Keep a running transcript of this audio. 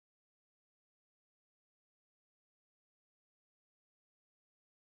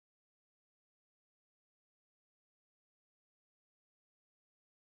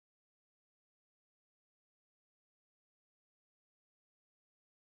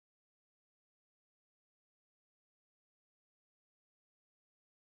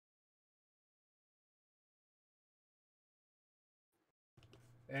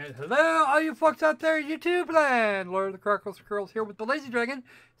And hello, all you folks out there in YouTube land! Lord of the Crackles Curls here with the Lazy Dragon.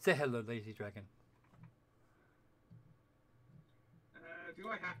 Say hello, Lazy Dragon.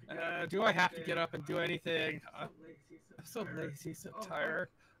 Do I have to get up and do anything? I'm so lazy, so tired.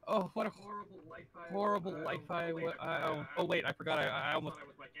 Oh, what a horrible life I would. Oh, wait, I forgot. I almost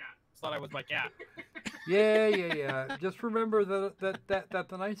thought I was my cat. Yeah. Just remember that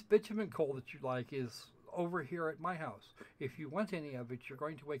the nice bitumen coal that you like is over here at my house. If you want any of it, you're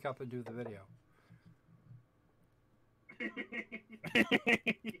going to wake up and do the video.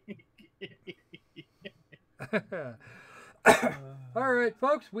 All right,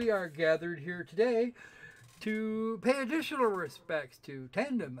 folks, we are gathered here today to pay additional respects to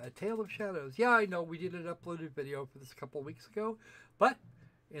Tandem, A Tale of Shadows. Yeah, I know we did an uploaded video for this a couple of weeks ago, but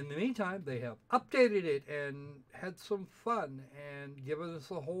in the meantime, they have updated it and had some fun and given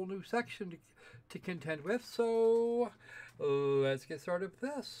us a whole new section to contend with. So let's get started with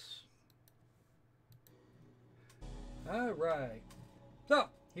this. All right. So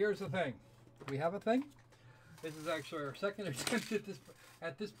here's the thing. We have a thing. This is actually our second attempt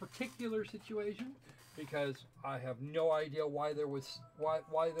at this particular situation because I have no idea why there was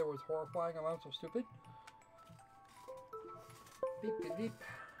horrifying amounts of stupid. Beep beep beep.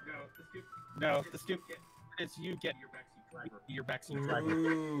 No, the stupid is you get your backseat driver.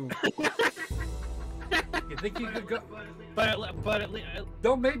 You think you could go? But at least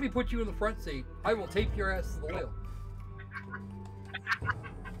Don't make me put you in the front seat. I will tape your ass to the wheel.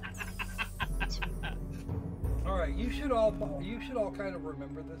 All right, you should all kind of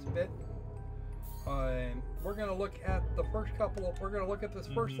remember this bit. We're gonna look at the first couple. We're gonna look at this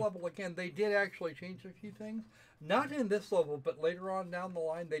first level again. They did actually change a few things, not in this level, but later on down the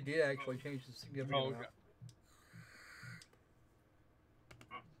line, they did actually change the significant amount.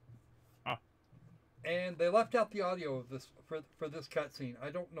 And they left out the audio of this for this cutscene.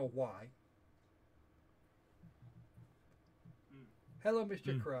 I don't know why. Hello,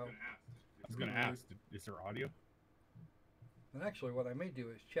 Mr. Crow. I was gonna ask, is there audio? And actually, what I may do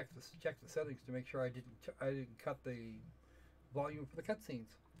is check the settings to make sure I didn't cut the volume for the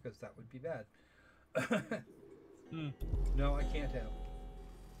cutscenes, because that would be bad. No, I can't have.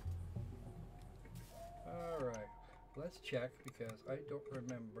 All right, let's check because I don't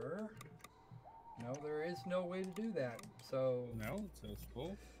remember. No, there is no way to do that. So no, it says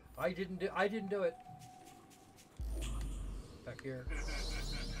full. I didn't do it. Back here.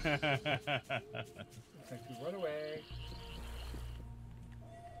 Thank you. Run away.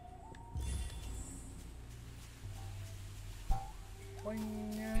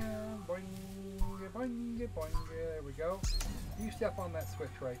 Boing, boing, boing, boing. There we go. You step on that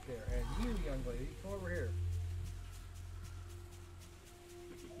switch right there, and you, young lady, come over here.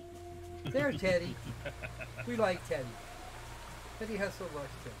 There, Teddy. We like Teddy. Teddy has some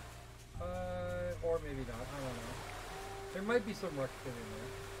Ruxpin. Or maybe not. I don't know. There might be some Ruxpin in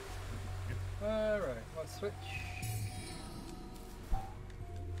there. Alright, let's switch.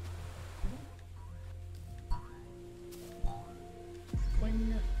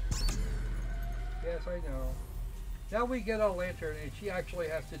 Boing. Yes, I know. Now we get a lantern, and she actually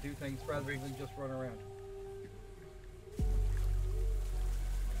has to do things rather than just run around.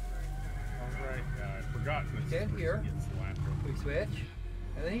 Alright, I forgot. Stand here. We switch,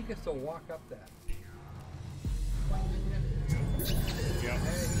 and then he can still walk up that. Yep.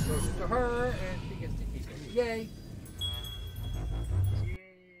 And he goes to her, and she gets to keep it. Yay!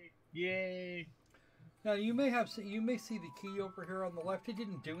 Yay! Now you may see the key over here on the left. It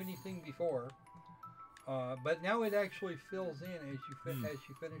didn't do anything before, but now it actually fills in as you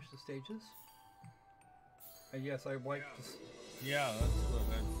finish the stages. And yes, I wiped. Yeah,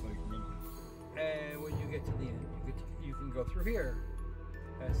 that's like. And when you get to the end, you can go through here.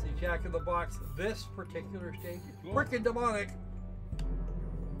 That's the Jack in the Box. This particular stage is freaking demonic.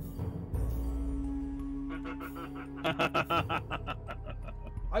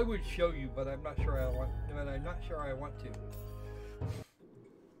 I would show you, but I'm not sure I want to.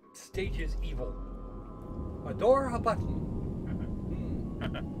 Stage is evil. A door, a button.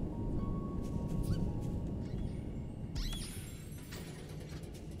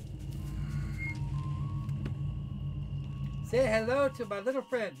 Say hello to my little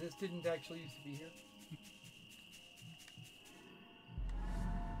friend. This didn't actually used to be here.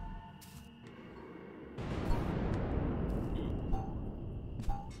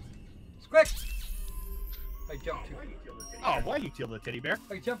 Quick! I jumped too. Oh, why you kill the teddy bear?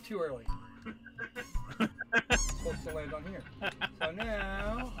 I jumped too early. Supposed to land on here. So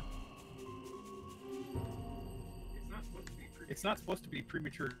now. It's not supposed to be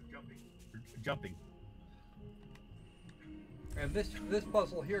premature jumping. And this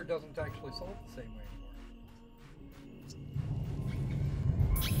puzzle here doesn't actually solve the same way anymore.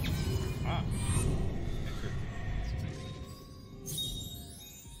 Ah.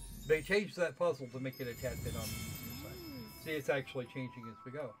 They changed that puzzle to make it a tad bit on the easier side. See, it's actually changing as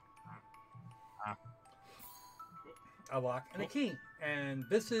we go. Ah. A lock and a key. And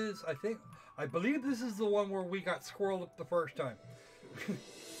this is, I believe this is the one where we got squirreled up the first time. Do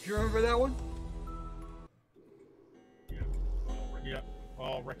you remember that one? Yeah.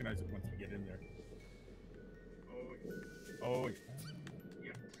 I'll recognize it once you get in there. Oh.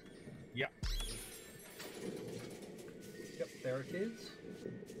 Yeah. Yep, there it is.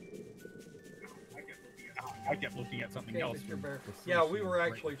 I kept looking at something Okay, else. Mr. Bear. Yeah, we were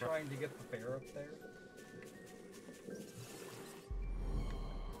actually trying to get the bear up there.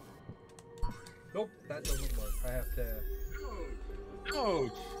 Nope, that doesn't work. I have to...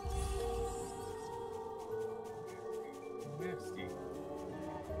 Ouch! Nasty.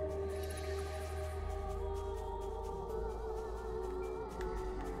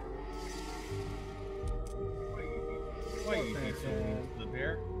 Why you be so mean to the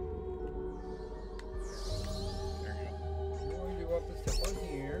bear? There you go. We're going to go up this step on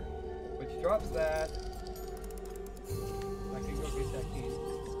here, which drops that. I can go get that key.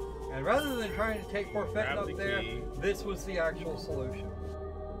 And rather than trying to take more fentanyl up there, this was the actual solution.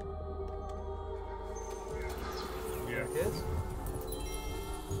 Yeah. There it is.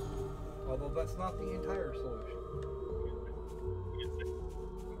 Although that's not the entire solution.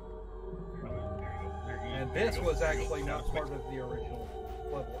 And this was actually not part of the original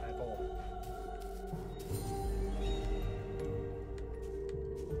level at all.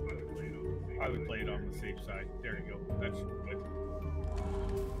 I would play it on the safe side. There you go. That's good.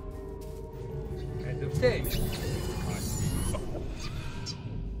 End of stage.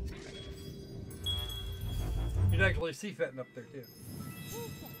 You can actually see Fenton up there too.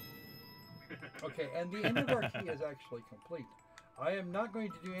 Okay, and the end of our key is actually complete. I am not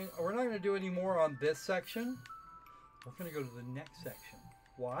going to do any, we're not going to do any more on this section. We're going to go to the next section.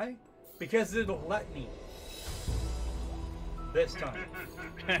 Why? Because it'll let me. This time.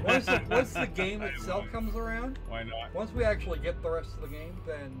 Once the game itself comes around, Why not? once we actually get the rest of the game,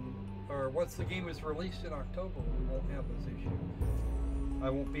 then, or once the game is released in October, we won't have this issue. We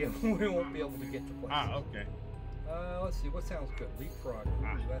won't be able to get to places. Ah, okay. Let's see, what sounds good? Leapfrog.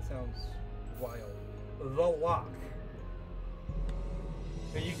 Ooh, that sounds wild. The lock.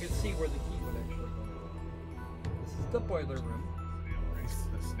 And you can see where the key would actually go. This is the boiler room. Snail race.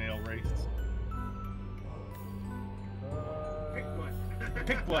 The snail race.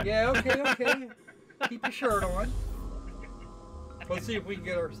 Pick one. Yeah, okay. Keep your shirt on. Let's see if we can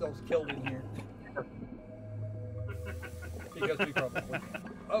get ourselves killed in here. Because we probably can.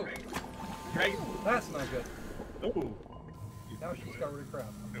 Oh. Right. That's not good. Ooh. Now she's covered in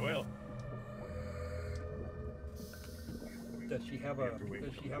crap. Well. Does she have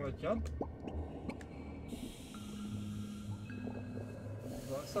a jump?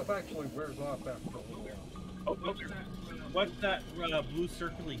 Well, that stuff actually wears off after a little while. Oh, what's that blue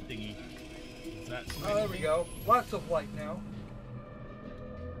circly thingy? Is that? Oh, there we go. Lots of light now.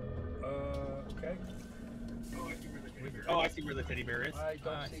 Okay. Oh, I see where the teddy bear is. I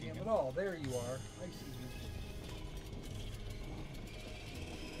don't see him at all. There you are. I see you.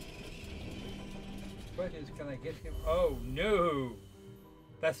 What is, can I get him? Oh, no.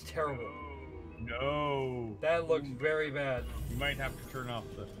 That's terrible. No. That looks very bad. You might have to turn off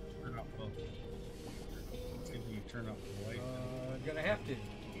the. See if you turn off the light. I'm gonna have to.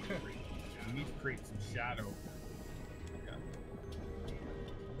 You need to create some shadow. Okay.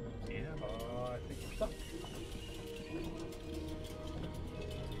 Yeah. I think we're stuck.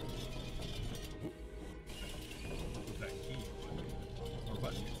 What's that key? Or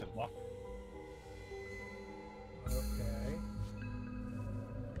button? It's a block. Okay.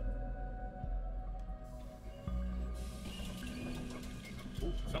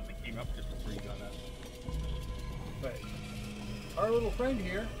 Ooh, something came up just before you got out. But our little friend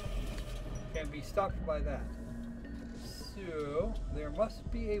here can be stopped by that. So there must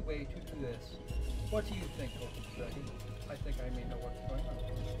be a way to do this. What do you think, Opal Dragon? I think I may know what's going on.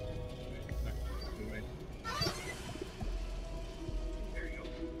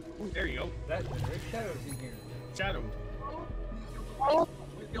 Ooh, there you go. There's shadows in here. Shadow. Oh!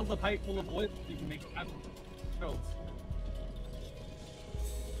 Fill the pipe full of oil so you can make shadows. So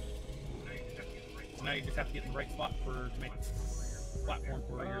now you just have to get in the right spot to make a platform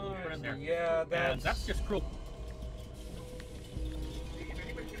for your little friend there. Yeah, that's just cruel.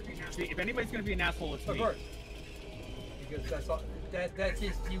 See, if anybody's gonna be an asshole, it's me. Of course. Because that's all. That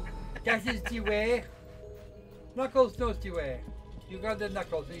is the way. Knuckles knows the way. You got the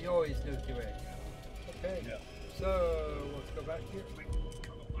Knuckles, he always knows the way. Okay. Yeah. So let's go back here.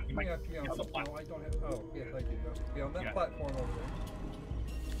 You might have to be on have the no, I don't have. Oh, yes, I do. I have to be on that Yeah. platform over there.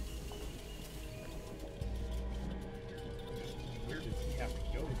 Where does he have to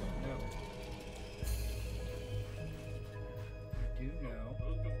go? No. I do know.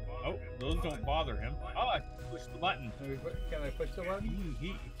 Oh, those don't bother him. Oh, I pushed the button. Can I push the button?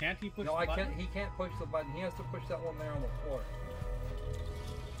 Can't he push No, the I button? can't. He can't push the button. He has to push that one there on the floor.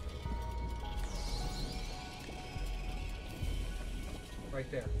 Right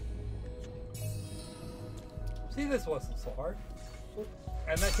there. See, this wasn't so hard.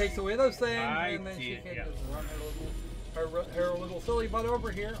 And that takes away those things, and then she can just run her little silly butt over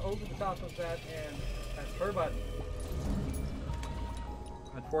here, over the top of that, and that's her button.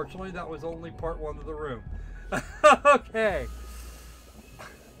 Unfortunately, that was only part one of the room. Okay.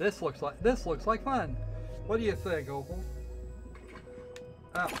 This looks like fun. What do you think, Opal?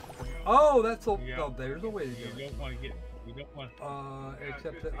 Oh, that's a. Yeah. Oh, there's a way to do it. You don't want to get. You don't want.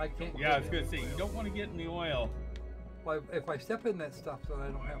 Except that I can't. Yeah, I was gonna say you don't want to get in the oil. Well, if I step in that stuff, then I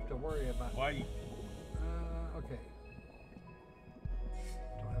don't have to worry about. Why? You... Okay.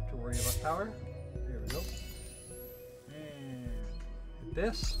 Don't have to worry about power. There we go. And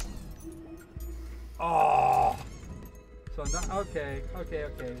this. Oh. So now, okay.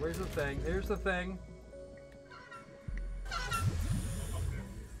 Where's the thing? Here's the thing.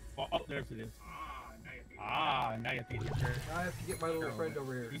 Oh, there's it is. Ah, now you have to get your chair. I have to get my little friend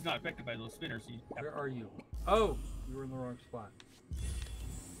over here. He's not affected by those spinners. So Where are you? Oh, you were in the wrong spot.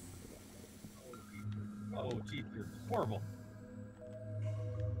 Oh, geez, you're horrible.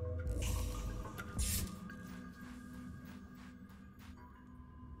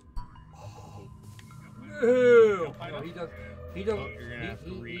 No, he does. He doesn't. Oh, you're gonna have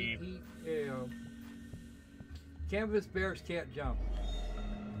to Canvas bears can't jump.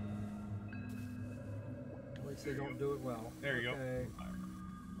 At least they don't do it well. There you go.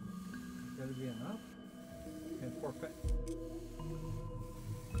 Gotta be enough. And forfeit.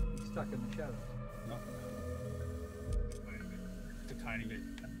 He's stuck in the shadows. No. Just a tiny bit.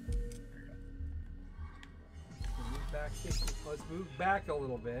 Let's move back a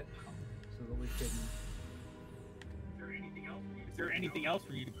little bit so that we can. Is there anything else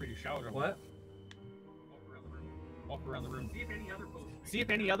for you to create a shadow? What? Walk around the room. See if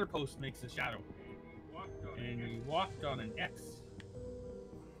any other post makes a shadow. And you walked on an X.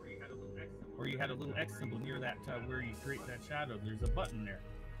 Or you had a little X symbol near that where you create that shadow. There's a button there.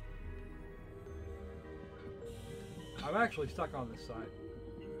 I'm actually stuck on this side.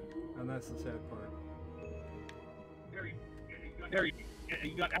 And that's the sad part. There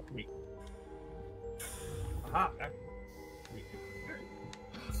you got activate. Aha!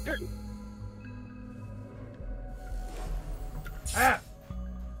 There. Ah!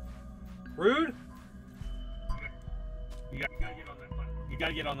 Rude? You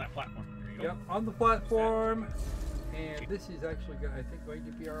gotta get on that platform. There you go. Yep, on the platform. And this is actually, I think, going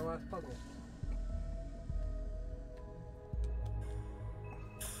to be our last puzzle.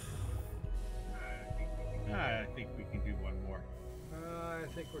 I think we can do one more. I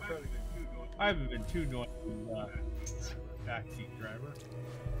think we're trying to. I haven't been too annoyed with backseat driver.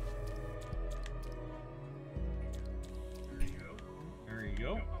 There you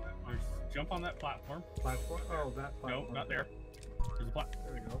go. Jump on that platform. Platform? Oh, that platform. No, not there. There's a platform.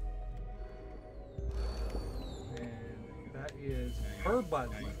 There we go. And that is her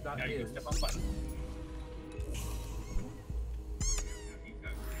button, not now you his. go step on the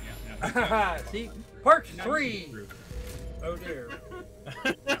button. See? Part 3! Oh dear.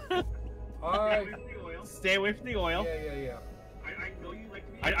 Alright. Stay away from the oil. Yeah.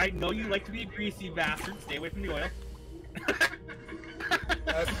 I know you like to be a greasy bastard. Stay away from the oil.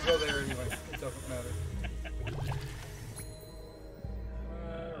 I have to go there anyway. It doesn't matter.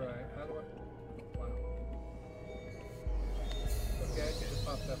 Alright, how do I... Wow. Okay, I can just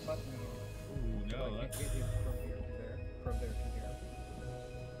pop that button. Ooh, no, I can't get him from here to there. From there to here.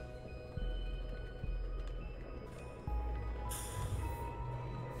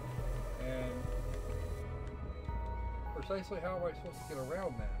 And precisely how am I supposed to get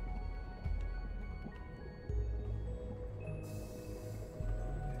around that?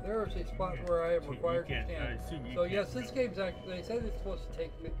 There is a spot where I am required to stand. So yes, this game's actually, they said it's supposed to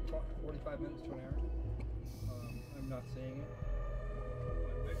take 45 minutes to an hour. I'm not seeing it.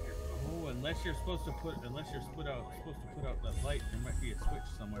 Oh, unless you're supposed to put out that light, there might be a switch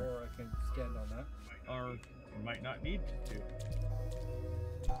somewhere. Or I can stand on that. Or you might not need to.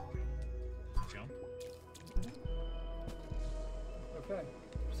 Jump. Okay,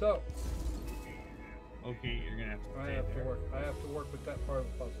 so Okay, you're gonna have to. I have to work with that part of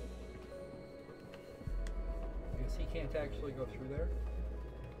the puzzle. Because he can't actually go through there.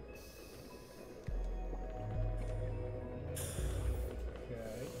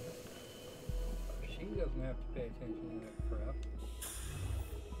 Okay. She doesn't have to pay attention to that crap.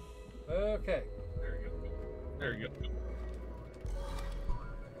 Okay. There you go. There you go.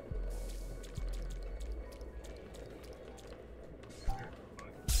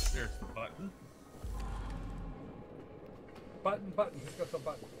 There's the button. Button. He's got the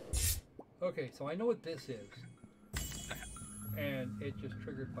button. Okay, so I know what this is. And it just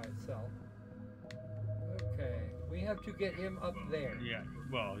triggered by itself. Okay, we have to get him up there. Yeah,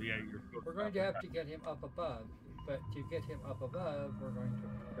 well, yeah, we're going to have to get him up above. But to get him up above, we're going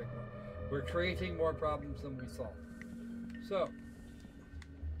to break one. We're creating more problems than we solve. So.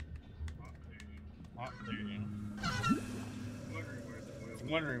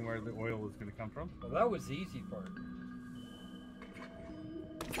 Wondering where the oil was going to come from. Well, that was the easy part.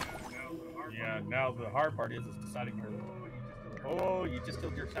 Yeah, now the hard part is deciding where. Oh, you just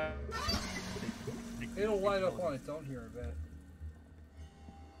killed your child. It'll light up on its own here a bit.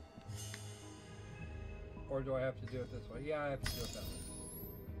 Or do I have to do it this way? Yeah, I have to do it that way.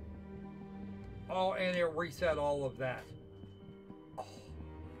 Oh, and it reset all of that. Oh.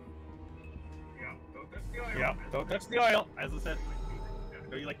 Yeah, don't touch the oil, as I said.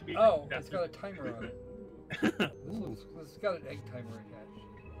 So you like to be it's got a timer on it. This has got an egg timer attached.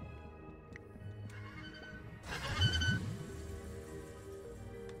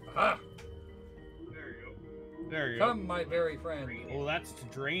 Aha! There you go. Come, my very friend. Oh, that's to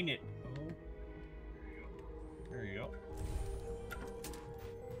drain it. Oh. There you go.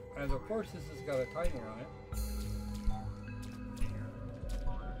 And of course, this has got a timer on it.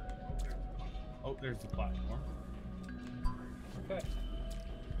 Oh, there's the platform. Okay.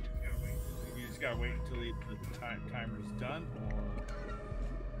 You just gotta wait until the timer's done,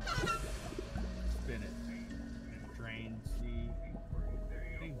 or spin it. Drains the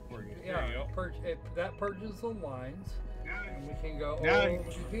thing for you. Yeah, There you go. that purges the lines. And we can go Now over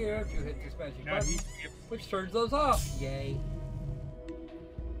here to hit this magic now button, which turns those off. Yay.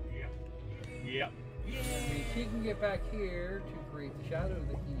 Yep. That means he can get back here to create the shadow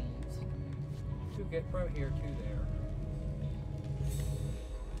that he needs to get from here to there.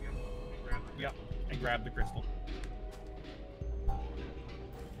 Yep. And grab the crystal.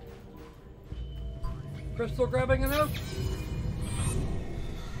 Crystal grabbing a note.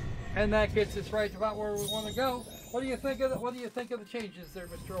 And that gets us right about where we want to go. What do you think of the changes there,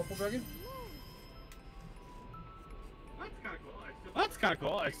 Mr. Opal Dragon? That's kind of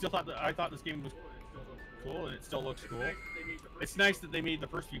cool. I thought this game was cool, and it still looks cool. It's nice that they made the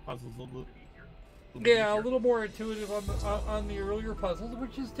first few puzzles a little yeah, a little more intuitive on the earlier puzzles,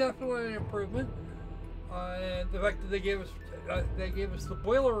 which is definitely an improvement. And the fact that they gave us the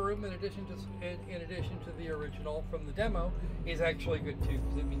boiler room in addition to the original from the demo is actually good too,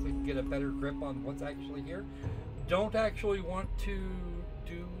 because it means we can get a better grip on what's actually here. Don't actually want to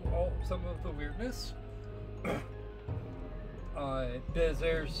do some of the weirdness. Because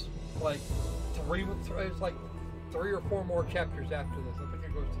there's like three or four more chapters after this. I think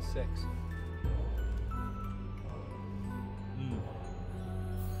it goes to 6.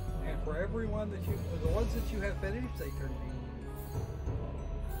 And for everyone the ones that you have finished, they turn green.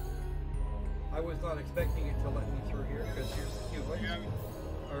 I was not expecting it to let me through here, because here's the cubic.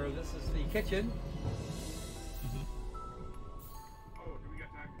 Or this is the kitchen.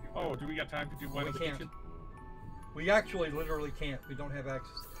 Oh, do we got time to do one in the kitchen? We actually literally can't. We don't have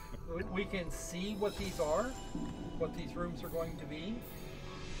access. We can see what these are, what these rooms are going to be,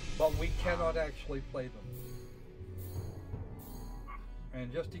 but we cannot actually play them. And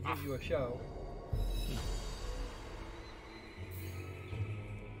just to give you a show.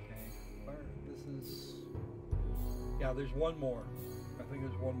 Okay, this is... Yeah, there's one more. I think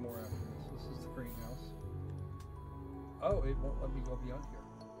there's one more after this. This is the greenhouse. Oh, it won't let me go beyond here.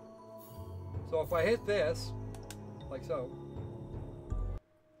 So if I hit this, like so.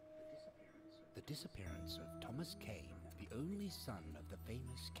 The disappearance of Thomas Kane, the only son of the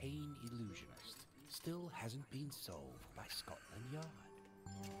famous Kane illusionist, still hasn't been solved by Scotland Yard.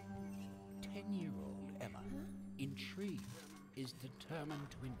 10-year-old Emma, intrigued, is determined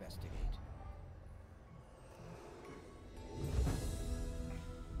to investigate.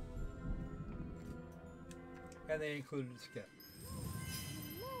 And they included a skip.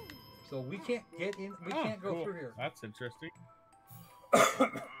 So we can't get in, we can't go through here. That's interesting.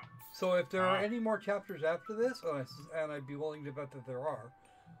 So if there are any more chapters after this, and I'd be willing to bet that there are,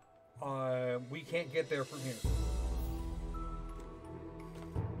 we can't get there from here.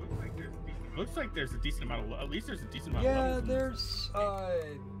 Looks like there's a decent amount of, at least there's a decent amount of Yeah, levels.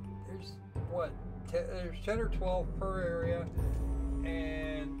 there's what, there's 10 or 12 per area,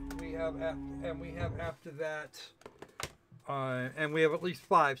 and we have after that, and we have at least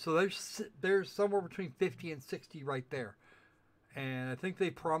 5. So there's somewhere between 50 and 60 right there, and I think they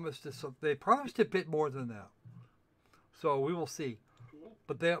promised us a bit more than that. So we will see.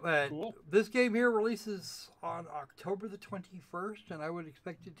 But this game here releases on October the 21st, and I would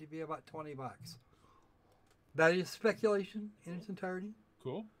expect it to be about $20. That is speculation in its entirety.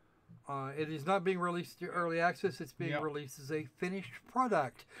 Cool. It is not being released to early access. It's being released as a finished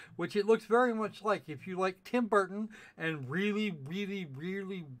product, which it looks very much like. If you like Tim Burton and really, really,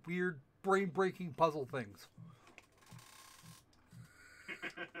 really weird, brain-breaking puzzle things.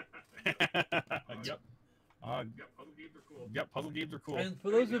 Yep. Puzzle games are cool. Yep, puzzle games are cool. And for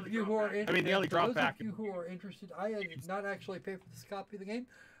those of you who are interested, they only drop back. I did not actually pay for this copy of the game.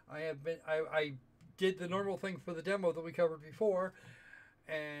 I did the normal thing for the demo that we covered before,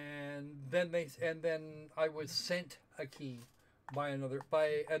 and then I was sent a key by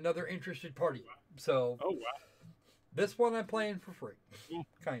another interested party. So, oh wow, this one I'm playing for free,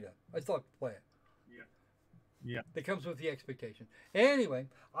 kinda. I still have to play it. Yeah. That comes with the expectation. Anyway,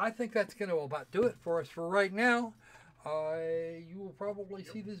 I think that's going to about do it for us for right now. You will probably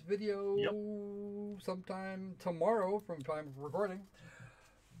see this video sometime tomorrow from time of recording.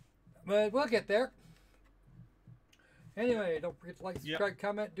 But we'll get there. Anyway, don't forget to like, subscribe,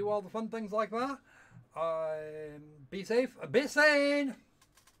 comment, do all the fun things like that. Be safe, be sane.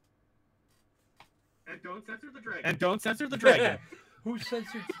 And don't censor the dragon. And don't censor the dragon. Who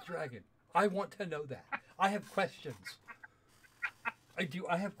censored the dragon? I want to know that. I have questions. I do.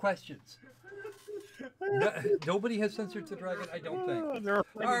 I have questions. Nobody has censored the dragon, I don't think.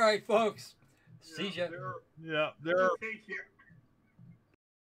 All right, folks. See ya. Yeah, they're. Take care.